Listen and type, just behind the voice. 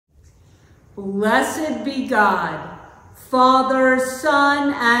Blessed be God, Father,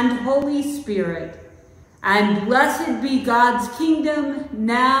 Son, and Holy Spirit, and blessed be God's kingdom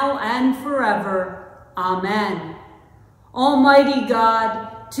now and forever. Amen. Almighty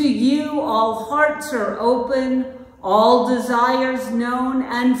God, to you all hearts are open, all desires known,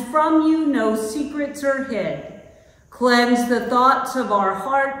 and from you no secrets are hid. Cleanse the thoughts of our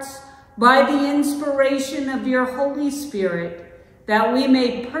hearts by the inspiration of your Holy Spirit, that we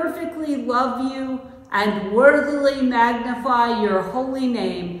may perfectly love you and worthily magnify your holy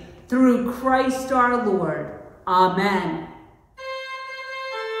name through Christ our Lord. Amen.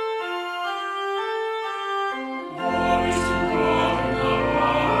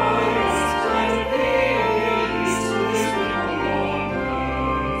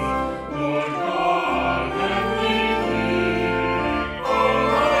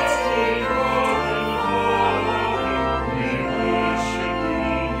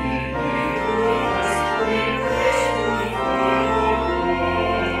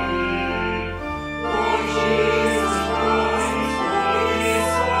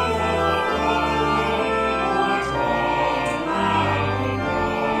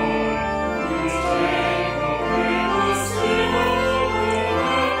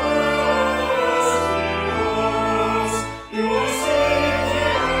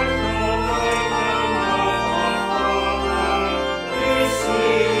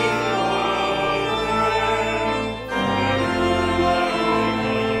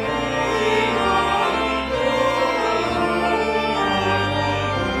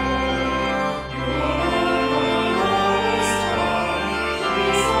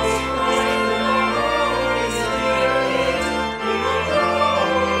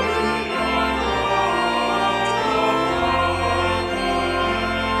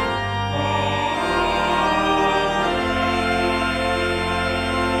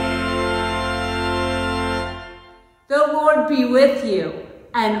 The Lord be with you,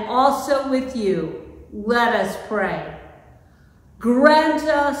 and also with you. Let us pray. Grant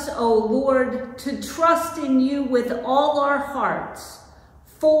us, O Lord, to trust in you with all our hearts.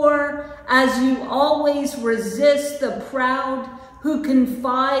 For, as you always resist the proud who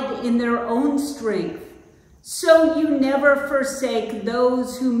confide in their own strength, so you never forsake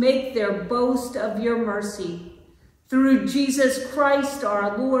those who make their boast of your mercy. Through Jesus Christ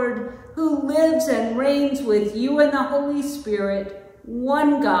our Lord, who lives and reigns with you in the Holy Spirit,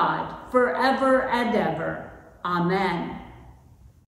 one God, forever and ever. Amen.